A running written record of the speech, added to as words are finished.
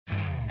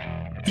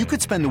You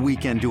could spend the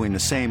weekend doing the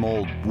same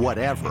old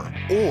whatever,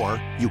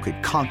 or you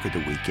could conquer the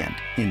weekend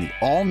in the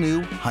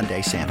all-new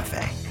Hyundai Santa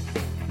Fe.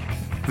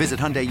 Visit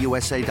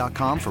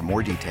HyundaiUSA.com for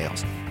more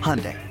details.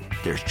 Hyundai,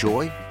 there's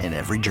joy in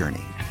every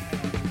journey.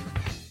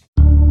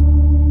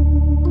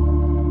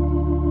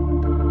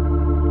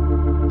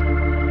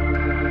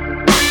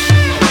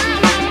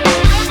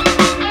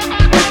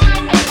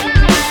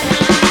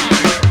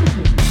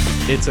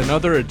 It's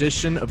another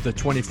edition of the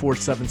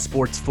 24/7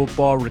 Sports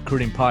Football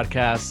Recruiting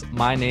Podcast.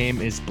 My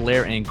name is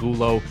Blair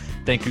Angulo.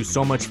 Thank you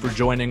so much for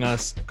joining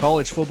us.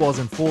 College football is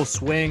in full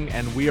swing,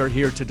 and we are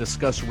here to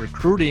discuss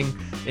recruiting,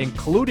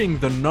 including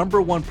the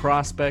number one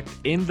prospect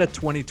in the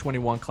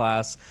 2021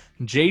 class,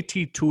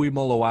 JT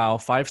Tuimoloau,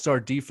 five-star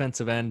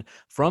defensive end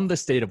from the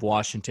state of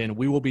Washington.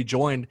 We will be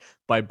joined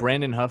by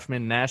Brandon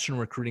Huffman, national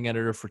recruiting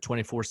editor for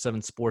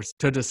 24/7 Sports,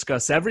 to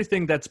discuss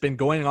everything that's been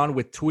going on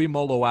with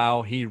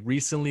Tuimoloau. He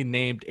recently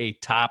named a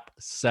top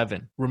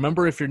 7.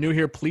 Remember, if you're new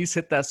here, please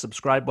hit that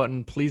subscribe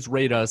button. Please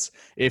rate us.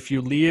 If you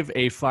leave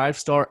a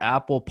 5-star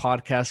Apple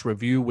Podcast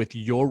review with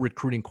your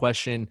recruiting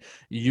question,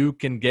 you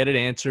can get it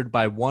answered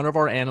by one of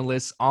our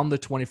analysts on the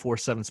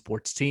 24/7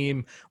 Sports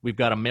team. We've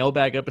got a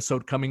mailbag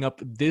episode coming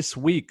up this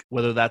week,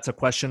 whether that's a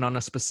question on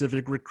a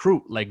specific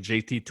recruit like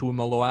JT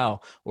Tuimoloau,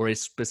 or a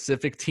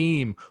specific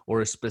team, or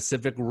a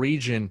specific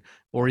region,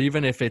 or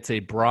even if it's a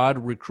broad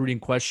recruiting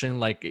question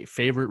like a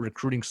favorite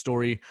recruiting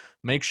story.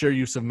 Make sure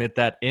you submit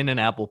that in an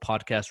Apple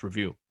Podcast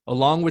review.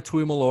 Along with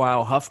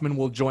Tuimoloau, Huffman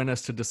will join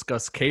us to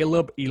discuss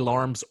Caleb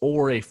Elarms,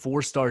 or a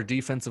 4-star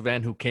defensive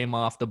end who came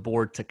off the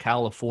board to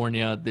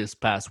California this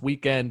past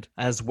weekend,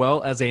 as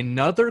well as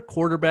another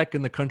quarterback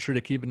in the country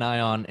to keep an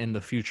eye on in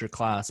the future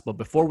class. But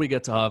before we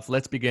get to Huff,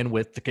 let's begin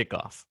with the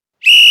kickoff.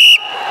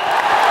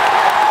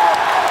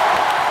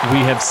 We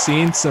have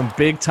seen some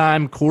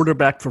big-time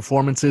quarterback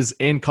performances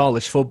in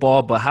college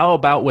football, but how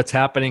about what's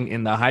happening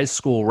in the high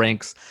school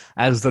ranks?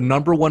 As the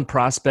number one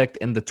prospect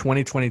in the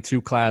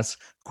 2022 class,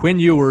 Quinn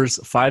Ewers,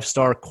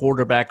 5-star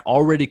quarterback,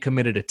 already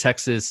committed to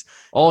Texas.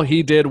 All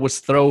he did was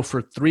throw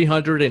for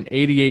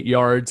 388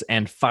 yards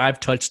and 5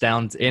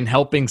 touchdowns in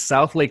helping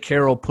South Lake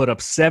Carroll put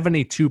up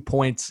 72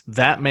 points.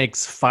 That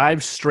makes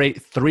 5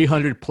 straight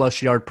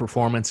 300-plus yard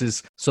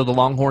performances. So the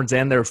Longhorns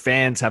and their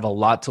fans have a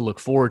lot to look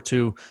forward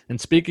to.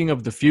 And speaking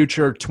of the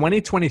future,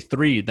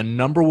 2023, the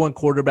number one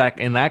quarterback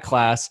in that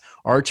class,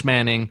 Arch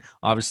Manning,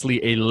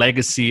 obviously a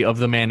legacy of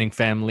the Manning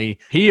family.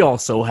 He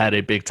also had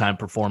a big-time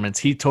performance.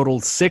 He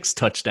totaled 6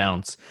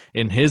 touchdowns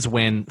in his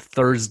win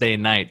Thursday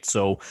night.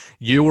 So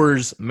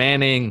Ewers,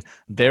 Manning,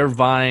 they're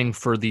vying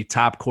for the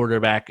top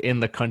quarterback in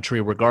the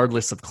country,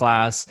 regardless of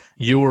class.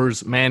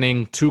 Ewers,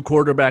 Manning, 2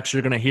 quarterbacks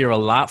you're going to hear a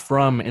lot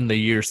from in the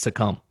years to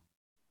come.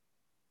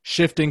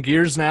 Shifting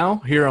gears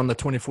now here on the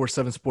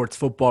 24/7 Sports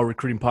Football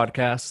Recruiting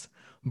Podcast,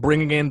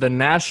 bringing in the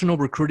national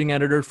recruiting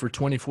editor for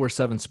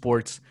 24/7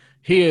 Sports.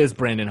 He is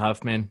Brandon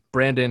Huffman.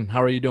 Brandon,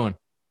 how are you doing?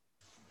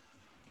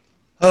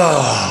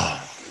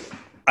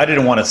 I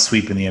didn't want to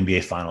sweep in the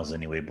NBA Finals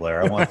anyway,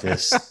 Blair. I want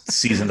this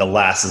season to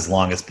last as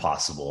long as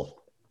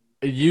possible.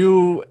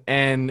 You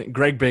and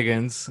Greg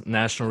Biggins,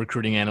 national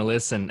recruiting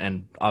analyst,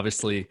 and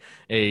obviously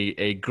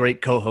a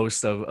great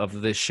co-host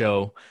of this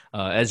show,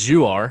 as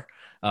you are.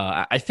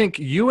 I think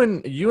you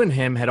and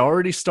him had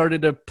already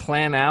started to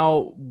plan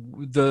out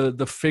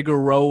the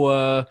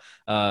Figueroa,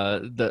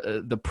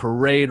 the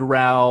parade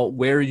route,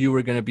 where you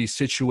were going to be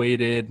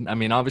situated. I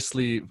mean,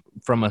 obviously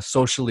from a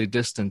socially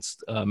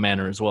distanced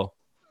manner as well.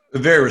 A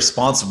very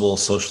responsible,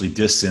 socially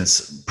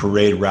distanced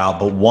parade route,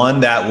 but one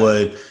that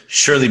would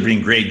surely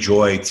bring great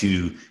joy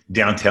to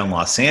downtown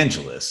Los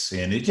Angeles.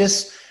 And it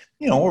just,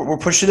 we're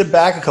pushing it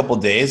back a couple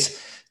of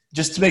days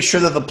just to make sure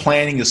that the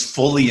planning is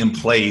fully in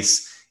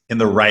place in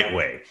the right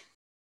way.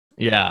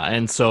 Yeah,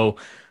 and so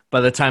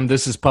by the time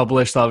this is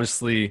published,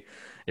 obviously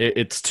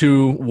it's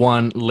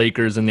 2-1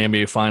 Lakers in the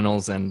NBA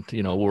Finals, and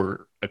we're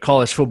a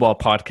college football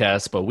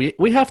podcast, but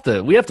we have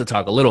to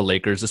talk a little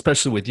Lakers,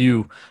 especially with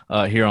you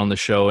here on the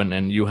show,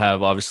 and you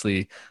have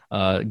obviously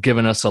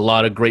given us a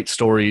lot of great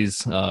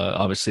stories.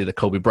 Obviously, the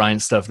Kobe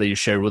Bryant stuff that you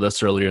shared with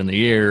us earlier in the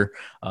year,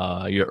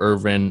 your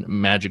Irvin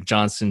Magic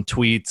Johnson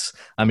tweets.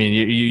 I mean,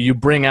 you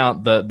bring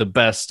out the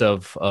best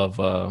of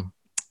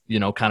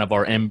kind of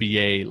our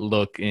NBA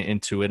look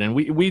into it. And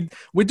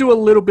we do a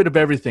little bit of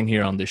everything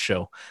here on this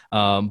show.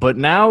 But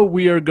now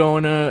we are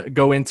going to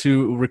go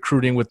into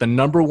recruiting with the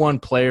number one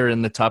player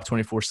in the top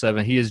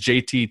 24/7. He is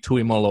JT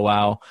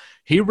Tuimoloau.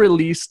 He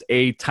released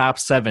a top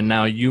 7.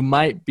 Now, you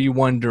might be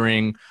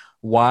wondering,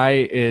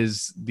 why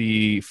is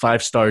the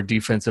 5-star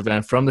defensive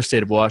end from the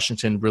state of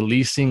Washington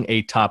releasing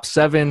a top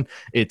 7?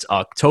 It's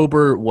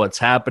October. What's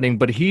happening?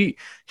 But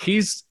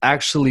he's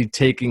actually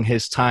taking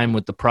his time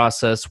with the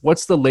process.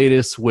 What's the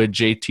latest with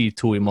JT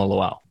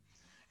Tuimoloau?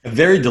 A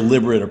very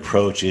deliberate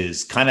approach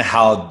is kind of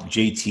how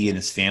JT and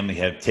his family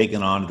have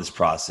taken on this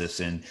process.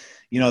 And,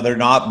 they're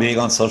not big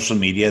on social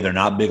media. They're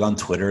not big on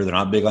Twitter. They're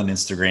not big on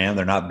Instagram.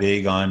 They're not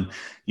big on,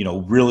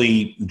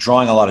 really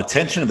drawing a lot of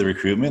attention to the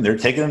recruitment. They're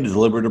taking a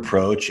deliberate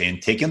approach and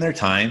taking their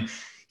time.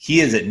 he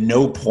has at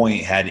no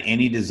point had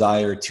any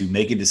desire to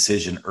make a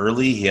decision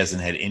early. He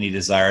hasn't had any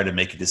desire to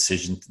make a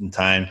decision in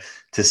time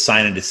to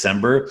sign in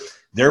December.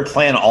 Their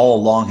plan all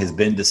along has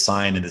been to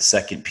sign in the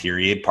second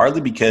period, partly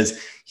because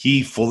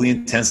he fully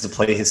intends to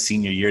play his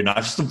senior year, not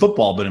just in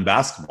football, but in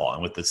basketball.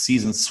 And with the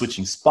season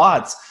switching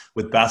spots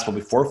with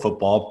basketball before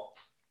football,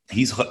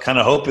 he's kind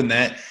of hoping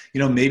that,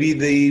 maybe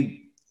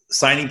the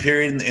signing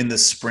period in the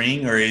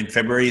spring or in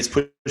February is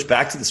pushed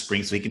back to the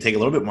spring so he can take a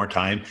little bit more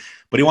time.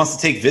 But he wants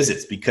to take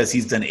visits because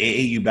he's done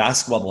AAU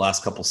basketball the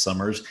last couple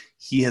summers.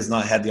 He has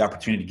not had the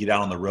opportunity to get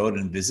out on the road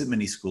and visit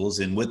many schools.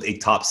 And with a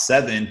top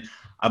 7,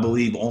 I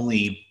believe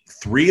only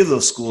 3 of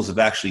those schools have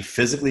actually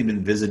physically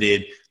been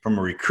visited from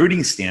a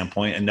recruiting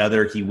standpoint.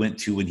 Another he went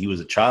to when he was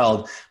a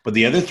child. But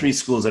the other 3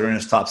 schools that are in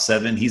his top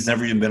 7, he's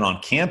never even been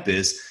on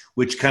campus,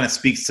 which kind of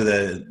speaks to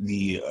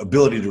the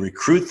ability to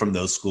recruit from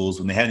those schools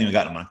when they haven't even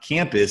gotten them on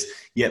campus,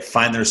 yet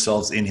find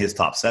themselves in his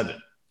top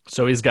 7.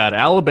 So he's got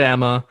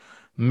Alabama,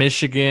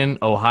 Michigan,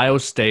 Ohio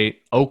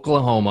State,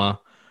 Oklahoma,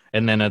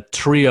 and then a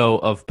trio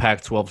of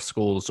Pac-12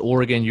 schools,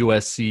 Oregon,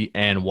 USC,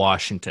 and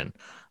Washington.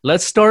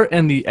 Let's start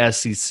in the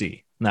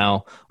SEC.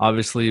 Now,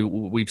 obviously,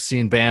 we've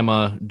seen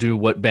Bama do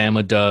what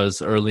Bama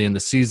does early in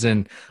the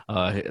season.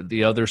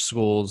 The other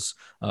schools,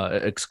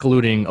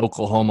 excluding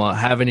Oklahoma,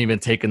 haven't even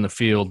taken the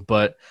field.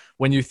 But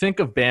when you think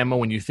of Bama,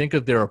 when you think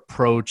of their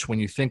approach, when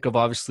you think of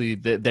obviously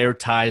their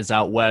ties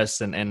out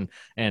west and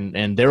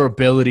their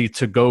ability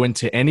to go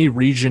into any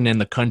region in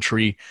the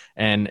country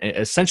and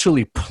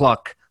essentially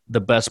pluck the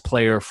best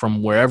player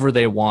from wherever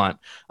they want.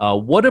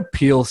 What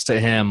appeals to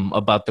him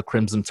about the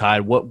Crimson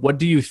Tide? What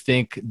do you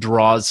think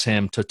draws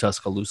him to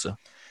Tuscaloosa?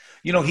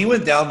 He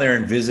went down there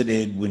and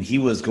visited when he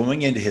was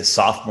going into his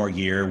sophomore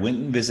year, went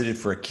and visited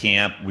for a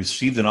camp,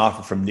 received an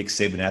offer from Nick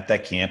Saban at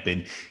that camp,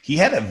 and he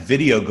had a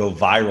video go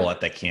viral at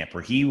that camp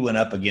where he went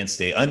up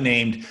against a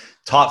unnamed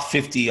top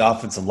 50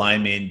 offensive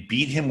lineman,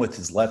 beat him with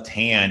his left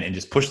hand and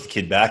just pushed the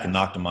kid back and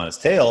knocked him on his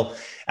tail.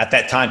 At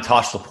that time,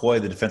 Tosh Lupoi,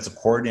 the defensive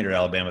coordinator at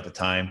Alabama at the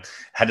time,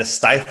 had to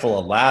stifle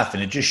a laugh,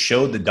 and it just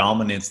showed the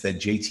dominance that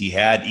JT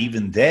had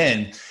even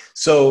then.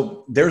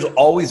 So there's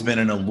always been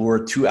an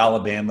allure to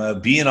Alabama,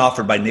 being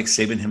offered by Nick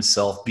Saban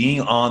himself,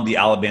 being on the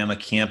Alabama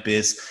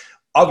campus,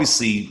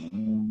 obviously,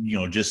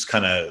 just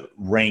kind of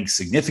ranks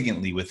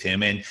significantly with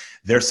him. And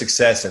their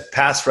success at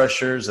pass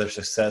rushers, their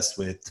success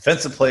with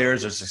defensive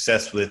players, their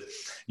success with,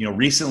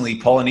 recently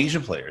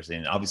Polynesian players.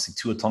 And obviously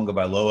Tua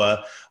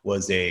Tagovailoa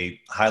was a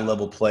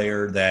high-level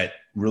player that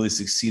really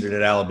succeeded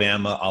at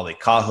Alabama. Ale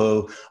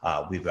Kaho,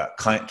 we've got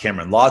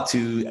Cameron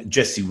Latu,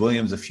 Jesse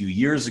Williams a few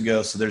years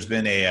ago. So there's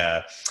been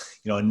a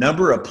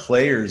number of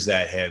players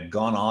that have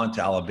gone on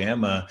to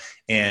Alabama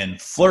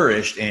and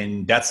flourished,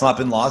 and that's not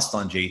been lost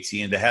on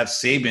JT. And to have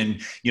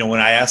Saban, when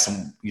I asked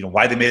him,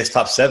 why they made his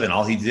top 7,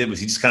 all he did was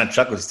he just kind of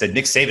chuckled. He said,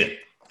 Nick Saban.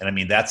 And I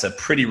mean, that's a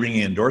pretty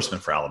ringing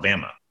endorsement for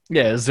Alabama.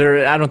 Yeah,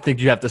 I don't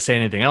think you have to say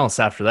anything else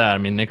after that. I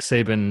mean, Nick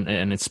Saban,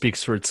 and it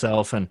speaks for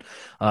itself. And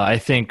I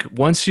think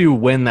once you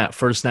win that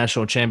first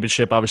national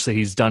championship, obviously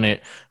he's done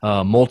it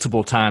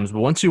multiple times, but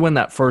once you win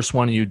that first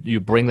one, you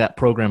bring that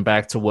program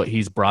back to what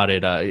he's brought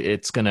it.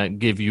 It's going to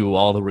give you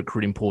all the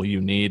recruiting pool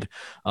you need.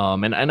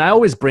 And I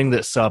always bring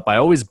this up. I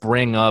always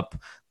bring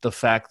up the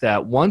fact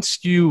that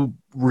once you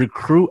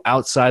recruit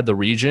outside the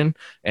region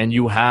and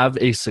you have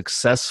a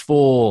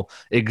successful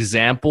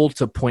example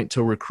to point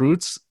to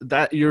recruits,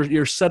 that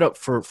you're set up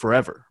for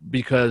forever,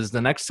 because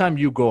the next time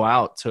you go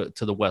out to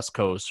the West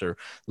Coast, or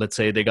let's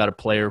say they got a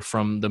player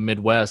from the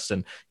Midwest,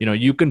 and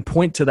you can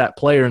point to that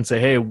player and say,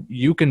 hey,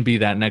 you can be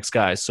that next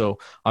guy. So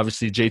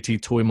obviously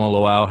JT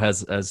Tuimoloau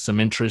has some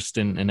interest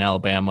in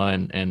Alabama,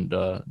 and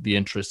the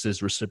interest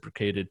is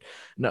reciprocated.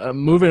 Now,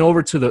 moving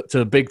over to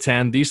the Big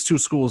Ten, these two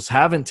schools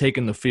haven't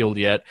taken the field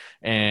yet,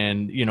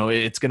 and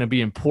it's going to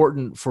be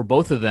important for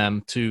both of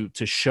them to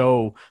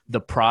show the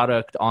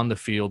product on the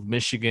field.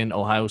 Michigan,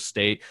 Ohio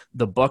State.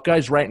 The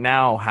Buckeyes right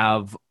now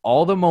have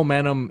all the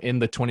momentum in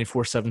the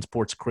 24/7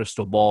 Sports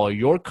crystal ball.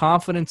 Your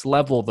confidence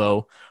level,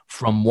 though,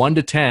 from 1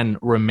 to 10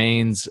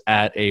 remains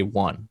at a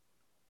 1.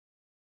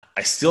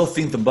 I still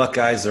think the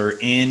Buckeyes are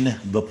in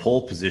the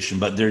pole position,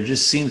 but there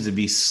just seems to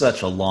be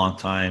such a long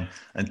time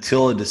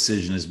until a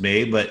decision is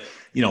made. But,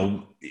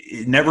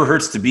 it never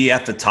hurts to be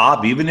at the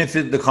top, even if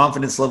the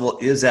confidence level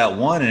is at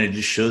 1. And it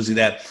just shows you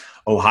that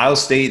Ohio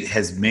State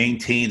has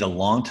maintained a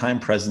long-time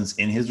presence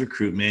in his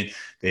recruitment.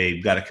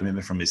 They've got a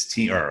commitment from his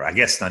team, or I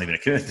guess not even a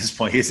commitment at this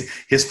point.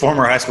 His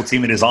former high school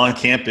teammate is on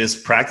campus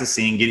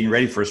practicing, getting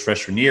ready for his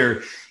freshman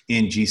year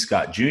in G.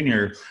 Scott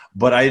Jr.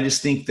 But I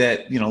just think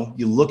that,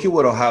 you look at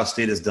what Ohio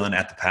State has done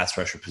at the pass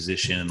rusher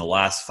position in the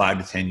last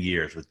 5 to 10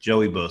 years with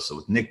Joey Bosa,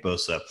 with Nick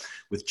Bosa,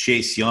 with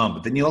Chase Young.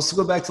 But then you also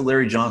go back to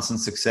Larry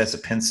Johnson's success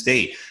at Penn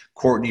State,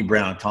 Courtney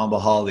Brown, Tom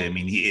Bahali. I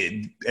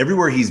mean,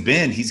 everywhere he's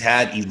been, he's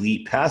had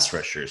elite pass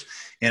rushers.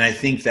 And I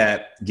think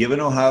that given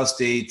Ohio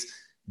State's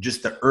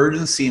just the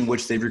urgency in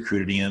which they've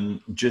recruited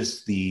him,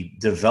 just the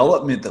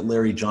development that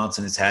Larry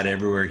Johnson has had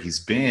everywhere he's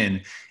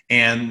been,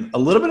 and a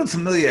little bit of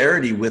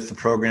familiarity with the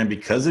program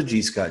because of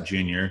G. Scott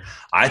Jr.,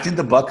 I think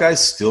the Buckeyes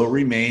still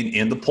remain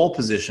in the pole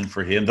position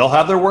for him. They'll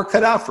have their work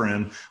cut out for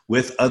him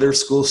with other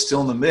schools still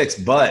in the mix,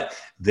 but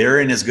they're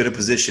in as good a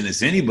position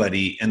as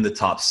anybody in the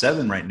top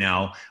 7 right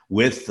now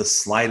with the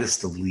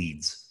slightest of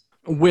leads.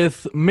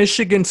 With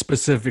Michigan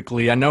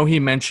specifically, I know he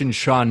mentioned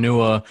Sean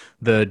Nua,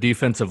 the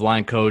defensive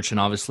line coach, and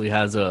obviously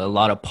has a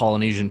lot of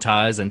Polynesian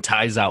ties and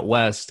ties out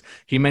west.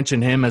 He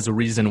mentioned him as a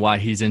reason why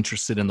he's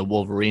interested in the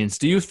Wolverines.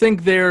 Do you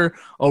think they're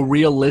a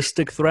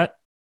realistic threat?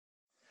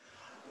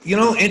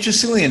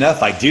 Interestingly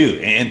enough, I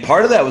do. And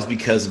part of that was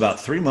because about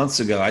 3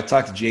 months ago, I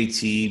talked to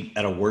JT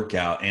at a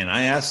workout, and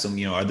I asked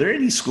him, are there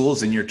any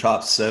schools in your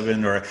top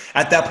 7, or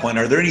at that point,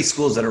 are there any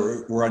schools that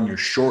were on your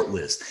short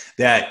list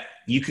that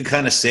you could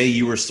kind of say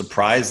you were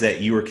surprised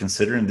that you were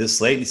considering this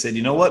late? And he said,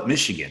 you know what,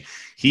 Michigan.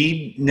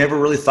 He never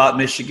really thought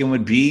Michigan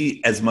would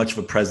be as much of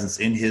a presence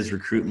in his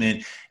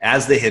recruitment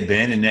as they had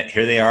been. And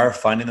here they are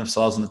finding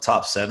themselves in the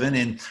top 7.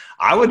 And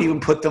I would even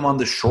put them on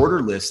the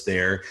shorter list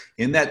there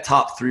in that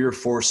top 3 or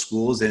 4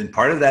 schools. And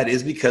part of that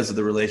is because of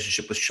the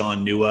relationship with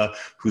Sean Nua,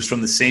 who's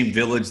from the same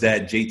village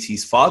that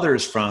JT's father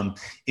is from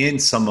in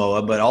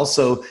Samoa, but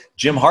also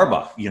Jim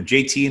Harbaugh.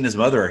 JT and his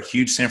mother are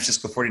huge San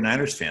Francisco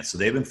 49ers fans. So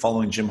they've been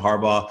following Jim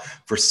Harbaugh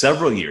for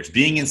several years.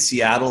 Being in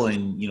Seattle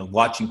and,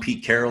 watching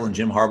Pete Carroll and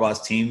Jim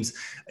Harbaugh's teams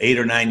 8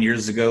 or 9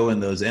 years ago in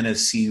those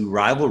NFC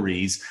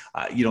rivalries,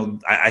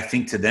 I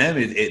think to them,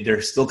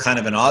 they're still kind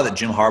of in awe that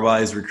Jim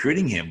Harbaugh is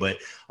recruiting him. But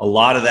a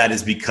lot of that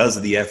is because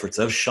of the efforts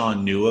of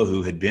Sean Nua,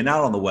 who had been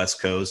out on the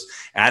West Coast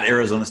at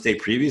Arizona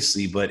State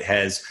previously, but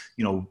has,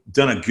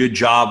 done a good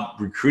job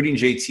recruiting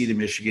JT to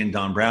Michigan.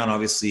 Don Brown,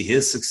 obviously,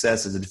 his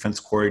success as a defense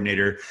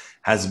coordinator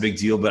has a big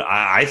deal. But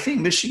I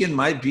think Michigan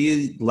might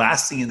be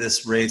lasting in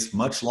this race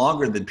much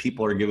longer than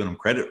people are giving them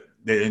credit,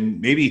 and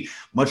maybe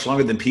much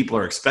longer than people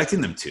are expecting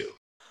them to.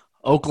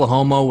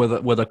 Oklahoma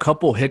with a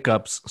couple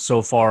hiccups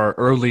so far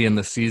early in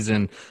the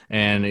season,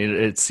 and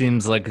it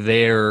seems like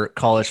their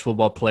college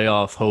football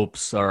playoff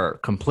hopes are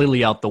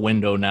completely out the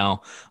window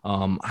now.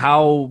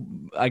 How,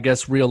 I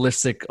guess,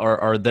 realistic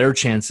are their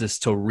chances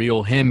to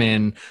reel him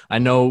in? I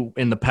know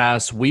in the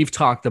past we've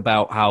talked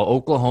about how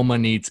Oklahoma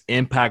needs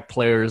impact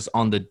players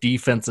on the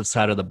defensive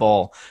side of the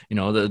ball.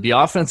 The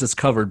offense is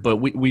covered, but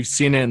we've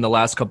seen it in the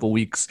last couple of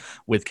weeks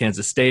with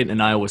Kansas State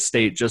and Iowa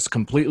State just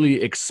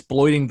completely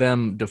exploiting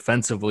them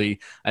defensively.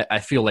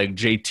 I feel like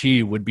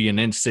JT would be an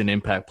instant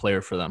impact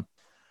player for them.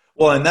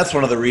 Well, and that's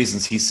one of the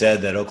reasons he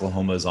said that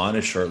Oklahoma is on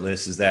his short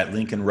list, is that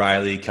Lincoln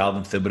Riley,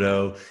 Calvin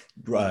Thibodeau,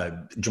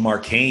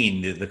 Jamar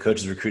Cain, the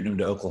coaches recruiting him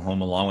to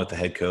Oklahoma along with the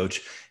head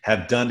coach,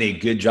 have done a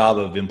good job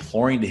of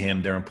imploring to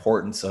him their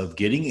importance of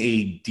getting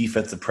a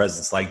defensive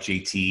presence like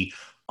JT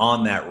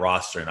on that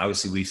roster. And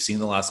obviously we've seen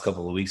the last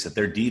couple of weeks that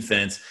their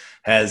defense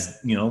has,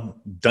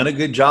 done a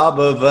good job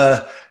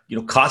of,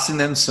 costing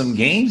them some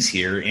games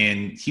here,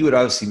 and he would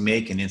obviously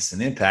make an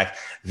instant impact.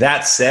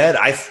 That said,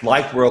 I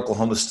liked where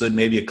Oklahoma stood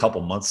maybe a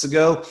couple months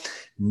ago,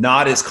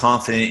 not as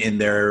confident in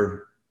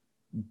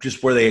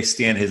just where they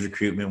stand his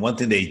recruitment. One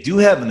thing they do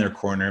have in their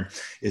corner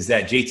is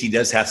that JT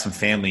does have some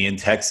family in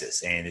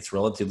Texas, and it's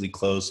relatively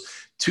close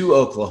to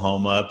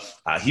Oklahoma.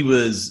 He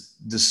was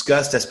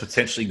discussed as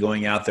potentially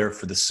going out there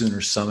for the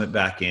Sooner Summit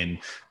back in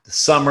the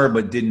summer,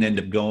 but didn't end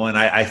up going.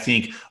 I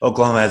think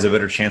Oklahoma has a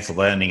better chance of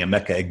landing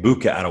Emeka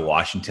Egbuka out of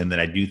Washington than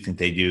I do think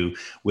they do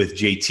with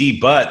JT,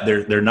 but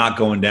they're not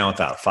going down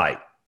without a fight.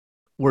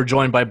 We're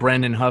joined by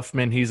Brandon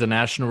Huffman. He's a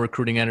national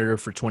recruiting editor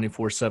for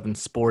 24/7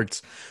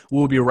 Sports.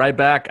 We'll be right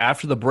back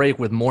after the break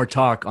with more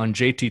talk on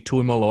JT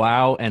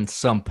Tuimoloau and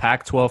some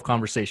Pac-12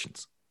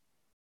 conversations.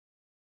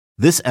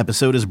 This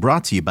episode is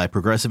brought to you by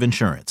Progressive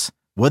Insurance.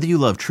 Whether you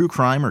love true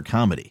crime or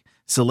comedy,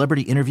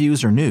 celebrity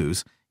interviews or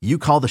news, you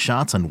call the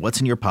shots on what's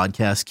in your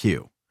podcast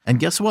queue. And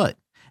guess what?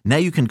 Now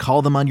you can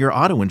call them on your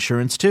auto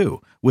insurance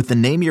too with the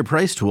Name Your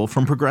Price tool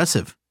from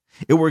Progressive.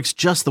 It works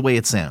just the way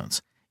it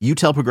sounds. You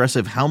tell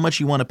Progressive how much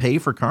you want to pay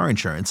for car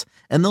insurance,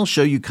 and they'll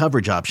show you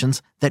coverage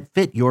options that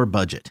fit your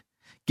budget.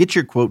 Get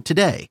your quote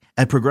today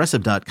at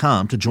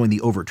Progressive.com to join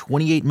the over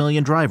 28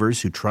 million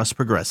drivers who trust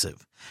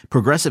Progressive.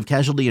 Progressive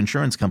Casualty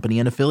Insurance Company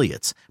and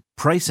Affiliates.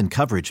 Price and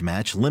coverage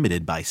match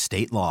limited by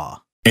state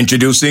law.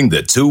 Introducing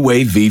the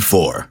Two-Way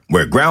V4,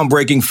 where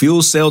groundbreaking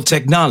fuel cell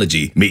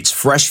technology meets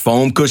fresh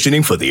foam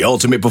cushioning for the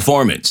ultimate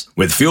performance.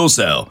 With fuel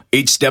cell,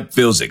 each step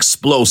feels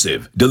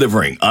explosive,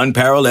 delivering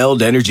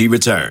unparalleled energy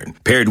return.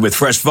 Paired with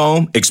fresh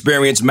foam,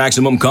 experience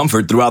maximum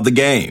comfort throughout the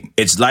game.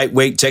 Its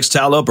lightweight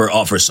textile upper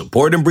offers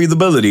support and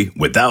breathability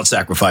without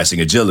sacrificing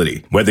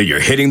agility. Whether you're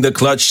hitting the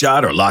clutch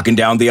shot or locking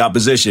down the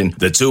opposition,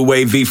 the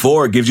Two-Way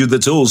V4 gives you the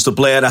tools to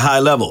play at a high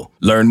level.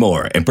 Learn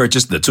more and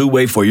purchase the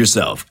Two-Way for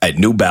yourself at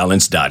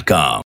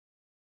NewBalance.com.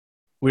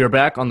 We are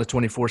back on the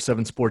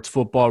 24/7 Sports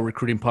Football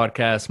Recruiting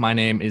Podcast. My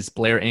name is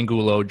Blair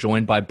Angulo,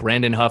 joined by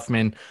Brandon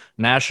Huffman,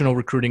 National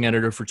Recruiting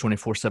Editor for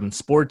 24/7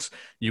 Sports.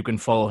 You can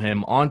follow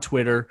him on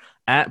Twitter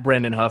at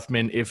Brandon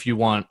Huffman if you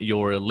want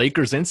your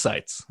Lakers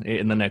insights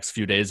in the next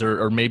few days,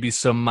 or maybe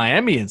some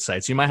Miami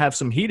insights. You might have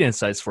some Heat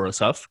insights for us,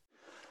 Huff.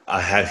 I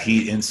have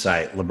Heat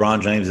insight.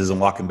 LeBron James isn't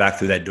walking back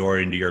through that door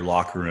into your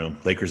locker room.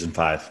 Lakers in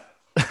 5.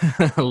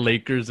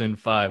 Lakers in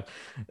 5.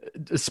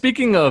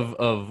 Speaking of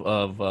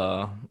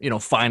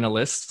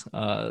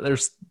finalists,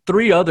 there's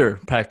 3 other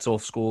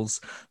Pac-12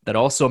 schools that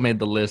also made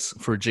the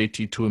list for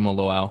JT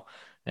Tuimoloau,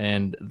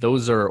 and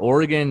those are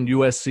Oregon,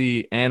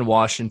 USC, and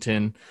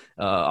Washington.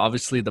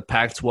 Obviously, the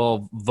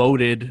Pac-12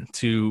 voted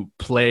to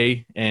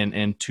play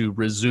and to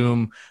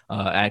resume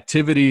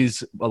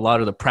activities. A lot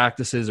of the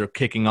practices are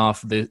kicking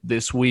off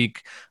this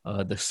week.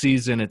 The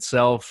season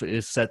itself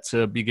is set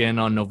to begin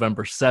on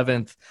November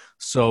 7th.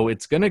 So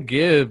it's going to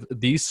give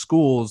these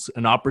schools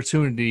an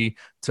opportunity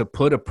to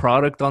put a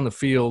product on the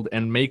field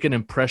and make an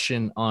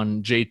impression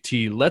on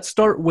JT. Let's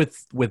start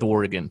with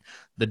Oregon.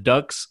 The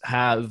Ducks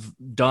have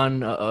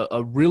done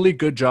a really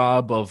good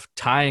job of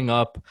tying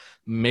up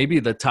maybe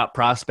the top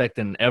prospect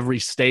in every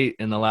state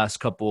in the last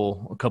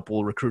couple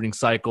recruiting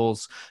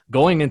cycles,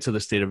 going into the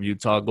state of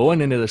Utah,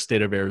 going into the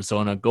state of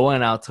Arizona,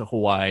 going out to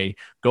Hawaii,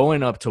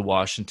 going up to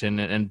Washington,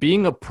 and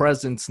being a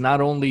presence not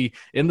only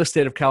in the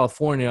state of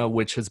California,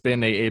 which has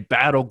been a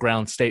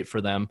battleground state for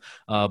them,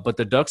 but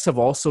the Ducks have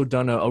also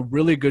done a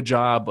really good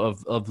job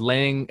of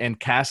laying and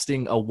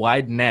casting a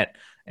wide net.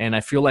 And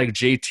I feel like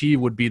JT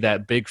would be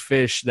that big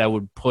fish that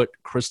would put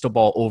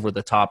Cristobal over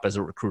the top as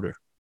a recruiter.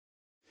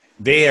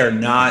 They are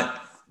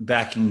not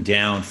backing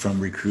down from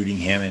recruiting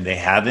him, and they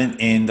haven't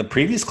in the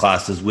previous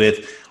classes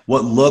with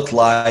what looked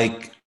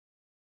like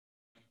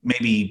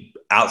maybe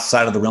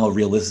outside of the realm of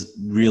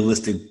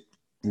realistic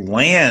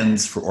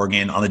lands for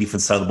Oregon on the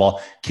defense side of the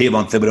ball.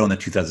 Kayvon Thibodeau in the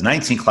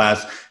 2019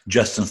 class,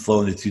 Justin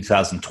Flo in the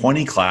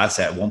 2020 class.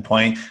 At one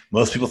point,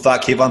 most people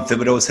thought Kayvon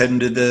Thibodeau was heading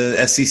to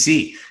the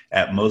SEC.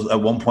 At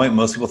one point,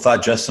 most people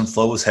thought Justin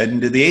Flo was heading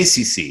to the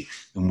ACC.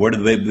 And where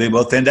did they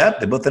both end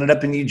up? They both ended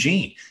up in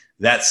Eugene.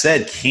 That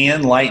said,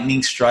 can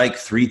lightning strike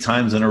 3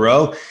 times in a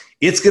row?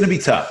 It's going to be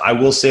tough. I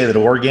will say that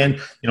Oregon,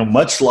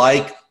 much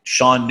like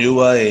Sean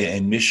Nua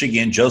in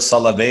Michigan, Joe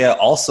Salavea,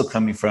 also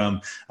coming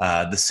from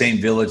the same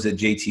village that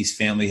JT's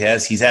family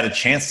has, he's had a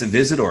chance to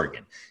visit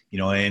Oregon.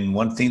 And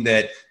one thing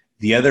that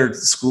the other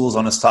schools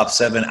on his top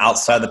 7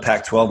 outside the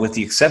Pac-12, with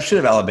the exception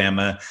of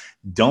Alabama,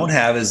 don't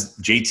have is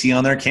JT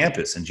on their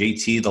campus. And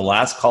JT, the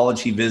last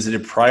college he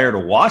visited prior to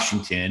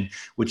Washington,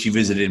 which he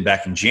visited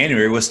back in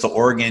January, was to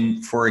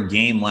Oregon for a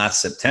game last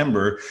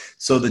September.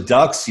 So the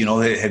Ducks,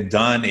 have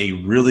done a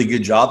really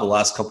good job the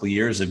last couple of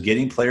years of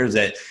getting players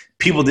that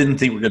people didn't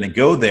think were going to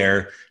go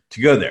there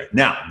to go there.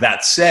 Now,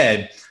 that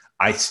said,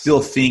 I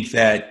still think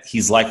that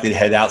he's likely to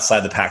head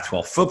outside the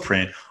Pac-12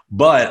 footprint,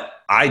 but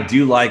I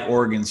do like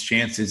Oregon's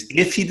chances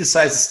if he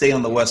decides to stay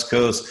on the West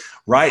Coast.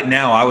 Right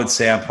now, I would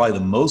say I'm probably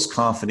the most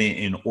confident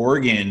in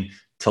Oregon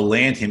to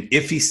land him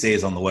if he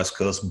stays on the West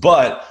Coast,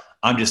 but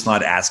I'm just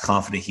not as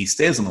confident he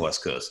stays on the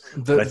West Coast.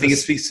 But I think it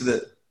speaks to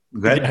the –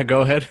 go ahead. Yeah,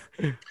 go ahead.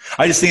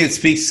 I just think it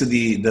speaks to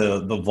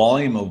the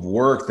volume of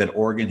work that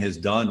Oregon has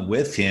done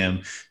with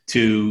him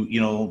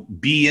to,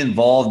 be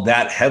involved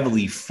that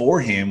heavily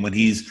for him when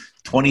he's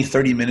 20,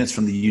 30 minutes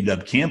from the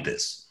UW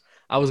campus.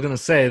 I was going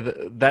to say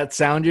that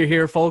sound you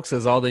hear, folks,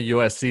 is all the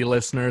USC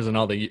listeners and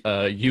all the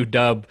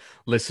UW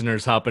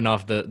listeners hopping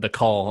off the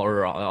call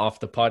or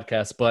off the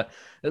podcast. But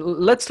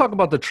let's talk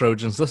about the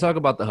Trojans. Let's talk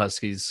about the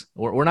Huskies.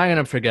 We're not going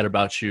to forget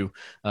about you,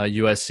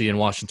 USC and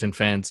Washington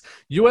fans.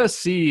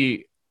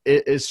 USC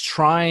is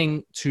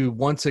trying to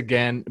once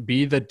again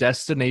be the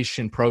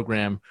destination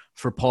program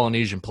for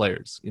Polynesian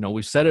players.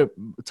 We've said it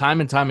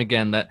time and time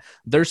again that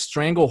their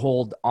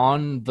stranglehold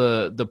on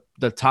the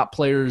top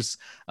players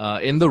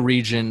in the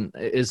region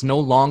is no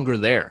longer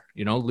there.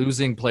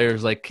 Losing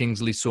players like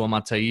Kingsley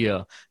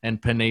Suamataia and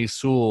Penei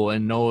Sewell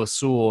and Noah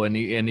Sewell and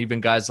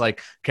even guys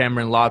like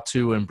Cameron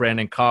Latu and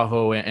Brandon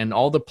Cajo and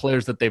all the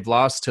players that they've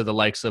lost to the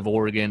likes of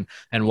Oregon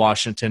and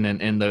Washington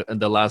in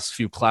the last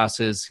few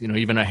classes.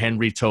 Even a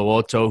Henry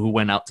To'oto who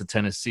went out to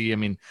Tennessee. I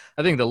mean,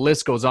 I think the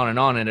list goes on,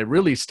 and it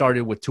really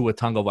started with Tua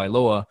Tagovailoa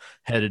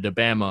headed to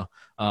Bama.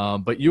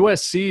 But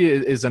USC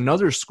is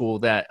another school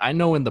that I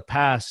know in the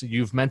past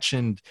you've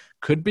mentioned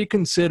could be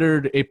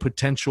considered a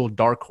potential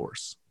dark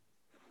horse.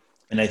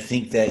 And I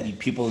think that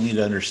people need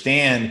to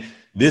understand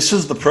this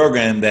is the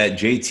program that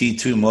JT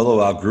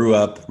Tuimoloau grew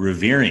up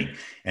revering.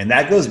 And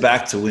that goes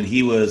back to when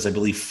he was, I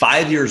believe,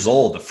 5 years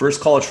old. The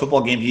first college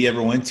football game he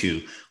ever went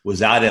to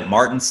was out at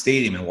Martin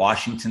Stadium in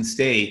Washington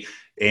State,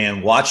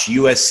 and watched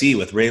USC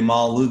with Ray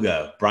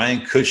Maluga,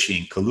 Brian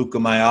Cushing, Kaluka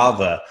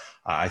Maiava.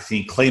 I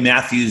think Clay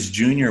Matthews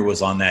Jr.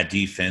 was on that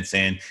defense,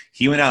 and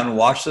he went out and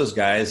watched those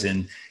guys.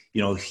 And,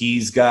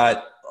 he's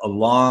got a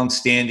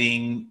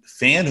long-standing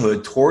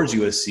fanhood towards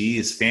USC.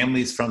 His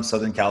family is from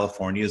Southern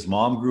California. His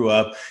mom grew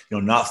up,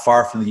 not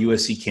far from the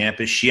USC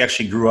campus. She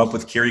actually grew up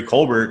with Kerry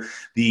Colbert,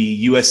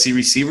 the USC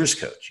receivers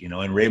coach,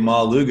 and Ray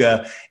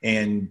Malaluga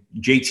and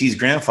JT's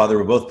grandfather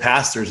were both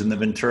pastors in the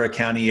Ventura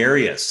County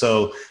area.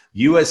 So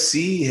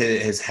USC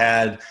has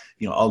had,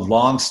 a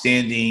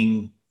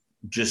long-standing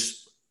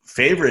just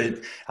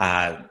favorite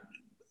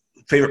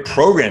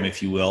program,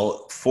 if you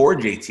will, for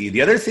JT.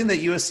 The other thing that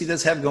USC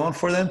does have going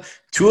for them,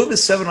 2 of his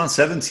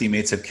 7-on-7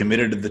 teammates have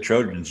committed to the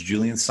Trojans.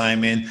 Julian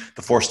Simon,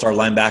 the 4-star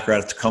linebacker out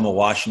of Tacoma,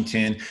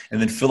 Washington,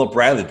 and then Philip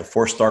Riley, the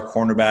 4-star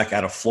cornerback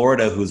out of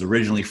Florida, who's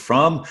originally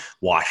from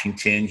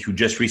Washington, who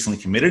just recently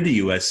committed to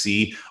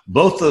USC.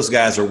 Both those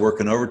guys are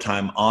working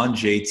overtime on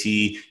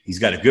JT. He's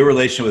got a good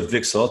relation with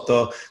Vic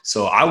Soto,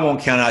 so I won't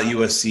count out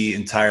USC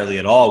entirely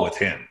at all with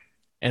him.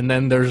 And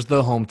then there's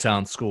the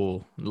hometown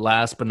school.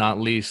 Last but not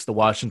least, the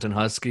Washington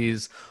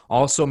Huskies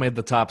also made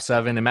the top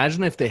 7.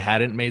 Imagine if they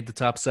hadn't made the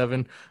top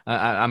 7.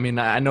 I mean,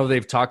 I know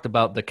they've talked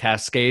about the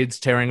Cascades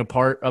tearing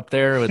apart up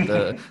there with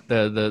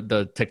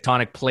the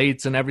tectonic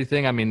plates and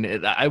everything. I mean,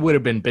 it would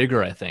have been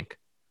bigger, I think.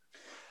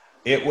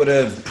 It would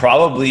have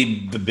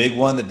probably the big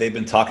one that they've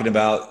been talking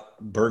about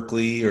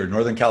Berkeley or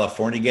Northern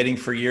California getting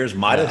for years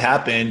might have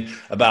happened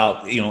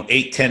about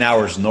 8-10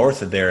 hours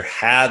north of there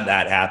had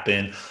that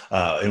happen,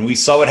 and we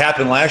saw what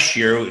happened last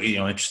year,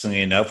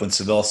 interestingly enough, when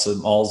Savell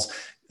Smalls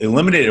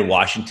eliminated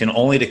Washington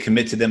only to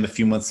commit to them a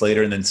few months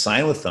later and then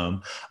sign with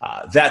them.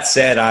 That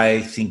said,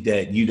 I think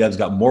that UW's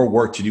got more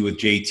work to do with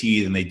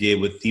JT than they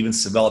did with even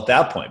Savell at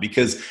that point,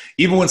 because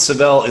even when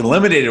Savell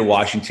eliminated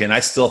Washington, I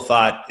still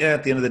thought,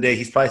 at the end of the day,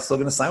 he's probably still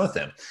going to sign with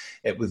them.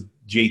 With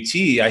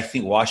JT, I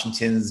think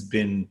Washington's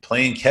been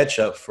playing catch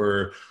up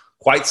for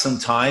quite some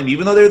time,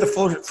 even though they're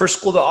the first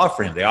school to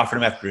offer him. They offered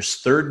him after his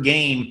 3rd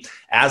game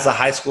as a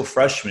high school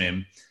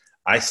freshman.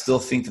 I still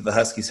think that the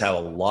Huskies have a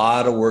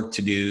lot of work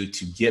to do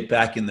to get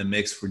back in the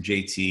mix for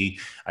JT.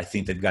 I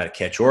think they've got to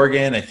catch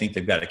Oregon. I think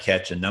they've got to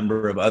catch a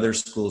number of other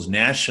schools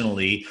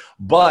nationally.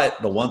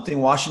 But the one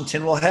thing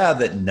Washington will have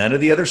that none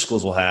of the other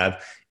schools will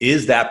have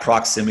is that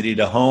proximity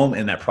to home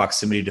and that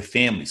proximity to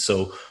family.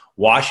 So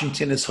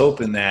Washington is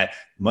hoping that,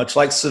 much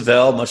like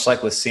Savell, much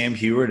like with Sam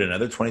Heward,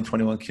 another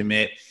 2021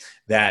 commit,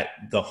 that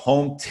the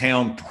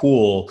hometown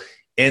pool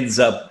ends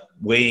up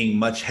weighing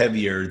much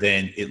heavier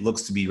than it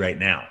looks to be right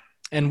now.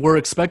 And we're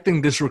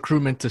expecting this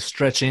recruitment to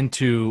stretch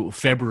into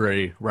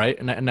February,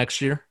 right,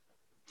 next year?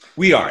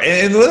 We are.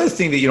 And the other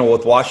thing that,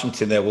 with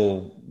Washington that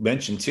we'll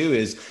mention too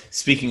is,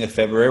 speaking of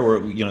February, where,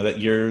 that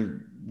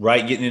you're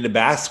right getting into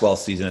basketball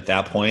season at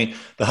that point,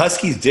 the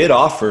Huskies did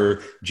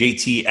offer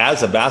JT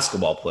as a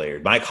basketball player.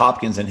 Mike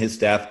Hopkins and his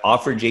staff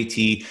offered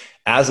JT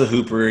as a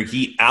hooper.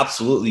 He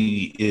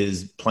absolutely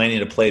is planning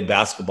to play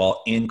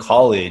basketball in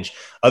college.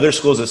 Other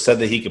schools have said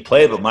that he could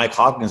play, but Mike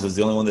Hopkins is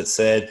the only one that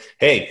said,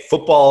 hey,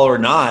 football or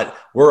not,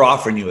 we're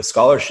offering you a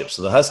scholarship.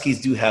 So the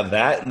Huskies do have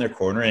that in their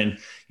corner, and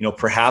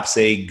perhaps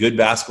a good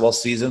basketball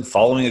season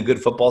following a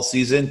good football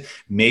season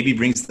maybe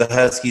brings the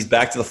Huskies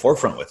back to the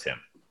forefront with him.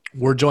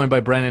 We're joined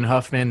by Brandon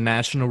Huffman,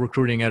 national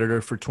recruiting editor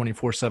for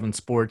 24/7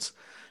 Sports.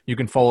 You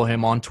can follow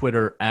him on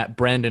Twitter at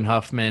Brandon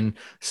Huffman.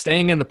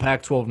 Staying in the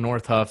Pac-12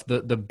 North, Huff,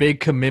 the big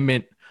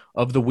commitment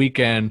of the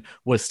weekend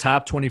was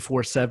top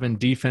 24/7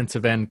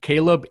 defensive end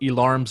Caleb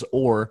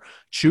Elarms-Orr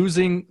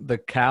choosing the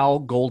Cal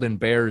Golden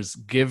Bears,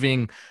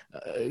 giving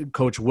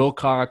Coach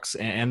Wilcox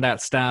and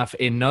that staff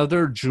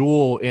another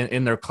jewel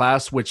in their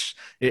class, which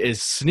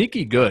is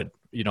sneaky good.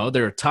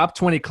 They're a top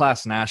 20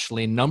 class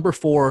nationally, number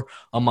 4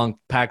 among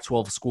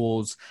Pac-12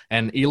 schools,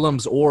 and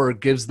Elarms-Orr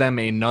gives them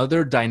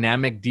another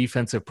dynamic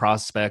defensive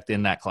prospect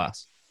in that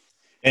class.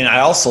 And I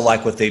also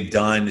like what they've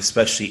done,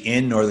 especially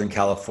in Northern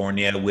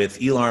California,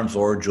 with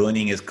Elarms-Orr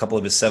joining a couple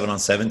of his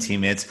 7-on-7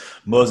 teammates,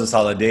 Moses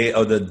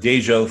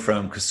Aladejo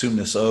from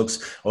Cosumnes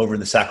Oaks over in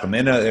the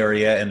Sacramento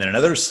area, and then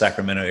another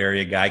Sacramento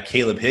area guy,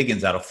 Caleb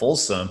Higgins out of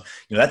Folsom.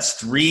 That's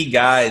 3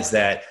 guys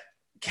that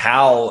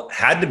Cal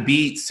had to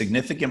beat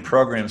significant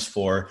programs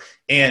for.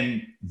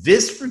 And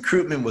this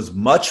recruitment was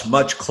much,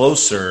 much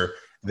closer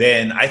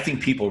than I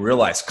think people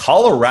realize.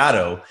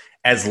 Colorado,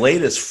 as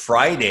late as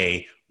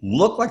Friday,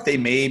 looked like they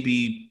may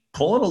be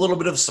pulling a little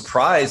bit of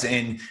surprise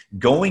and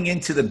going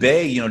into the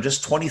Bay,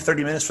 just 20,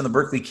 30 minutes from the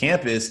Berkeley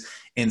campus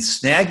and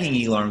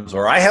snagging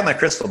Elarms-Orr. I had my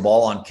crystal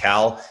ball on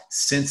Cal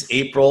since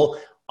April.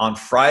 On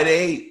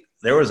Friday,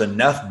 there was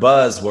enough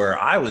buzz where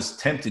I was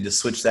tempted to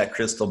switch that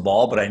crystal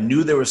ball, but I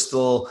knew there was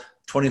still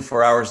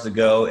 24 hours to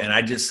go, and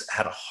I just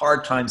had a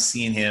hard time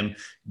seeing him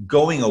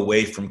going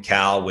away from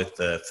Cal with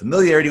the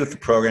familiarity with the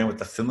program, with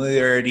the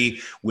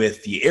familiarity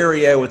with the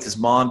area, with his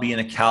mom being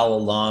a Cal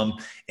alum,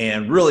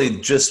 and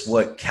really just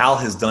what Cal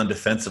has done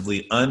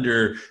defensively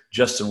under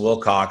Justin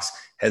Wilcox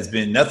has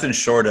been nothing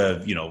short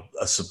of,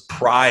 a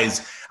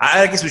surprise.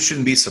 I guess we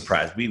shouldn't be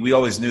surprised. We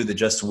always knew that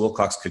Justin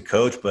Wilcox could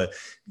coach, but,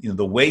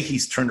 the way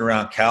he's turned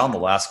around Cal in the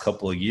last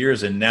couple of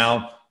years, and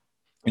now,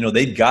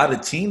 they've got a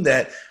team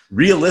that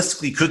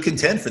realistically could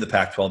contend for the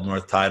Pac-12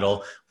 North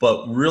title.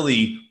 But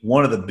really,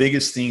 one of the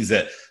biggest things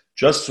that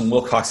Justin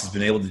Wilcox has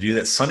been able to do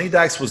that. Sonny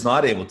Dykes was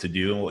not able to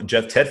do. And what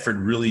Jeff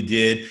Tedford really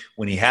did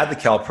when he had the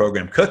Cal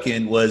program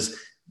cooking was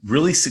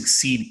really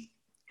succeed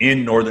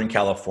in Northern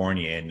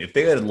California. And if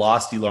they had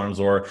lost Eli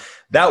Armzor,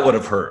 that would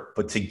have hurt.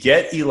 But to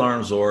get Eli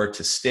Armzor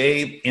to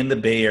stay in the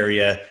Bay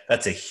Area,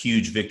 that's a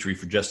huge victory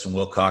for Justin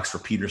Wilcox, for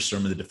Peter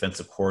Sirmon, the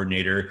defensive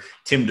coordinator,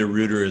 Tim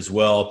DeRuyter as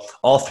well.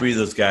 All three of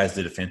those guys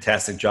did a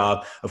fantastic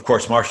job. Of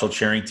course, Marshall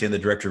Charrington, the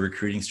director of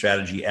recruiting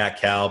strategy at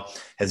Cal,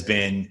 has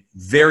been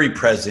very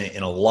present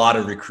in a lot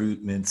of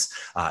recruitments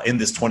in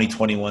this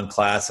 2021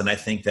 class. And I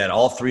think that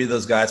all three of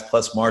those guys,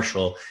 plus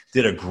Marshall,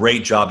 did a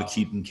great job of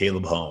keeping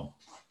Caleb home.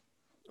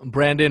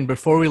 Brandon,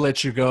 before we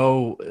let you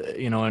go,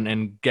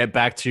 and get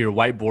back to your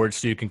whiteboard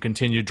so you can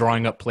continue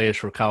drawing up players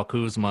for Kyle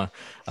Kuzma,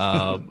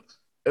 I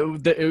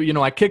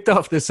kicked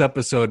off this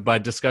episode by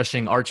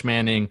discussing Arch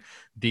Manning,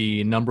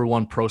 the number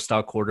 1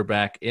 pro-style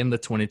quarterback in the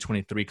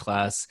 2023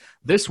 class.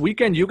 This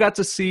weekend, you got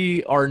to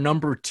see our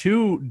number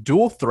 2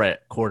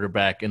 dual-threat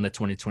quarterback in the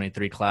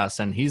 2023 class,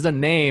 and he's a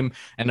name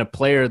and a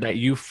player that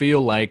you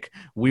feel like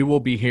we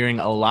will be hearing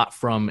a lot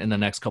from in the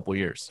next couple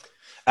years.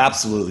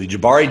 Absolutely.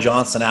 Jabari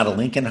Johnson out of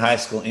Lincoln High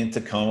School in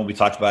Tacoma. We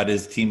talked about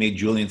his teammate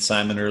Julian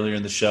Simon earlier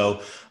in the show.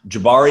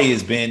 Jabari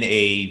has been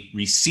a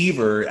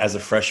receiver as a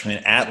freshman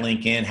at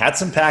Lincoln, had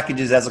some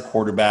packages as a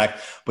quarterback,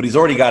 but he's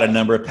already got a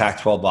number of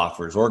Pac-12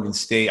 offers.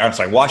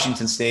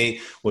 Washington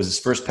State was his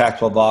first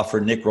Pac-12 offer.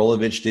 Nick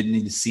Rolovich didn't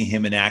need to see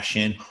him in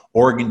action.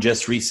 Oregon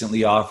just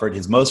recently offered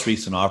his most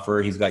recent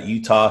offer. He's got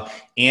Utah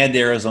and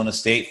Arizona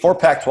State. 4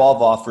 Pac-12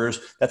 offers.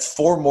 That's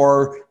 4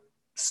 more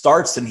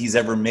starts than he's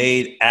ever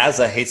made as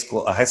a high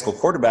school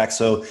quarterback.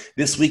 So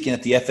this weekend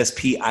at the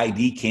FSP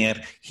ID camp,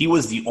 he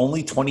was the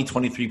only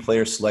 2023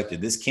 player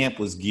selected. This camp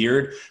was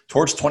geared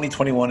towards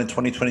 2021 and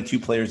 2022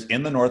 players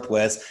in the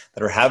Northwest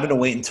that are having to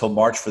wait until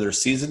March for their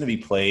season to be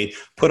played,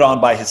 put on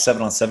by his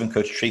 7-on-7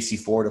 coach, Tracy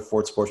Ford of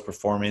Ford Sports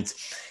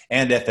Performance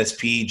and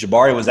FSP.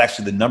 Jabari was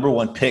actually the number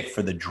 1 pick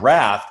for the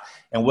draft.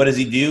 And what does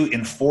he do?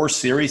 In 4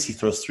 series, he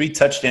throws 3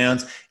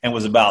 touchdowns and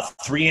was about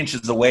 3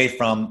 inches away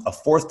from a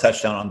 4th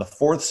touchdown on the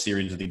 4th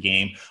series of the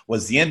game,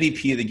 was the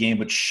MVP of the game,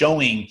 but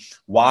showing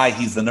why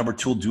he's the number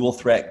 2 dual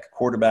threat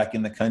quarterback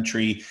in the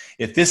country.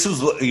 If this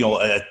was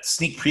a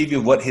sneak preview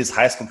of what his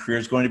high school career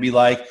is going to be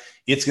like,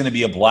 it's going to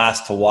be a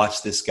blast to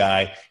watch this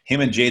guy.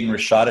 Him and Jaden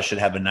Rashada should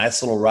have a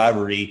nice little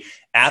rivalry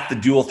at the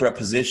dual threat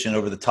position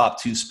over the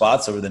top 2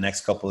 spots over the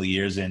next couple of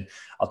years. And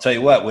I'll tell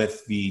you what,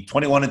 with the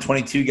 21 and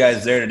 22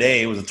 guys there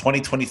today, it was a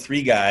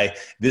 2023 guy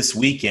this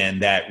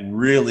weekend that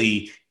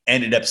really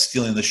ended up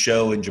stealing the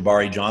show in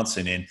Jabari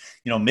Johnson and,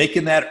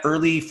 making that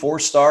early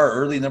 4-star,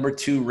 early number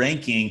 2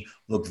 ranking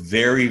look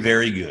very,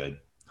 very good.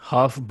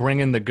 Huff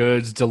bringing the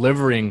goods,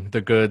 delivering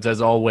the goods,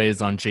 as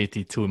always, on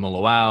JT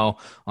Tuimoloau,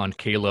 on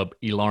Caleb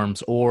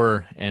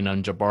Elarms-Orr, and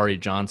on Jabari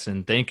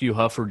Johnson. Thank you,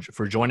 Huff,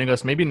 for joining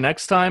us. Maybe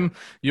next time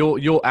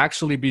you'll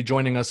actually be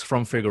joining us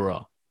from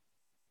Figueroa.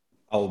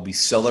 I will be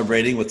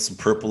celebrating with some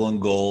purple and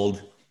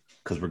gold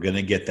because we're going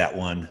to get that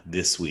one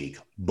this week.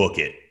 Book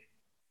it.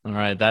 All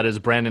right, that is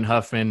Brandon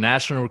Huffman,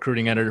 national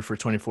recruiting editor for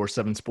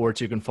 24/7 Sports.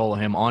 You can follow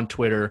him on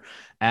Twitter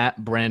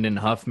at Brandon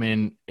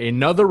Huffman.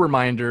 Another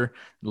reminder,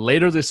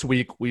 later this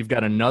week, we've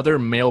got another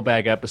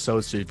mailbag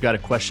episode. So if you've got a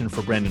question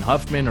for Brandon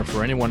Huffman or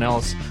for anyone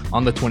else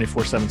on the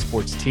 24/7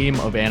 Sports team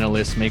of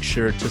analysts, make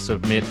sure to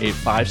submit a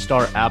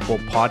 5-star Apple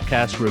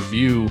Podcast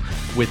review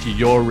with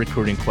your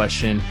recruiting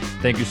question.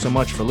 Thank you so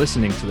much for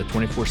listening to the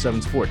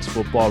 24/7 Sports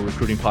Football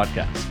Recruiting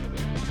Podcast.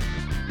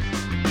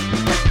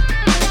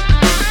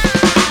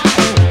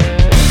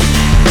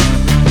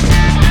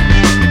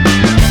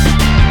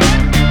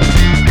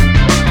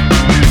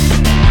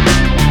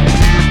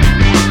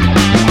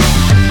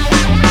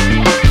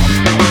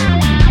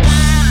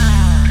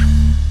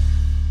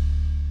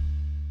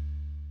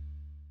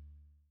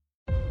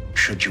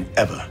 Should you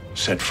ever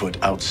set foot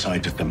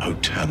outside of the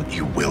hotel,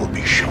 you will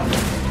be shot.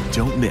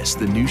 Don't miss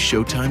the new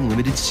Showtime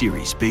limited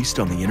series based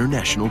on the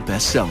international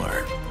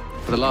bestseller.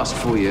 For the last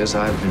 4 years,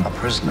 I've been a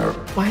prisoner.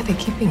 Why are they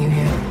keeping you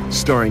here?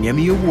 Starring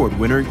Emmy Award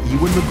winner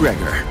Ewan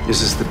McGregor.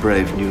 This is the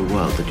brave new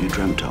world that you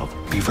dreamt of.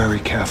 Be very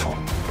careful.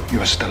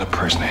 You are still a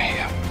prisoner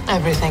here.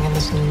 Everything in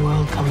this new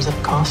world comes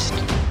at cost.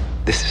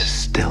 This is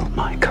still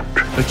my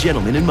country. A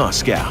Gentleman in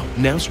Moscow,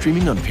 now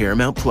streaming on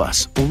Paramount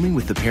Plus, only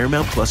with the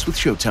Paramount Plus with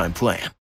Showtime plan.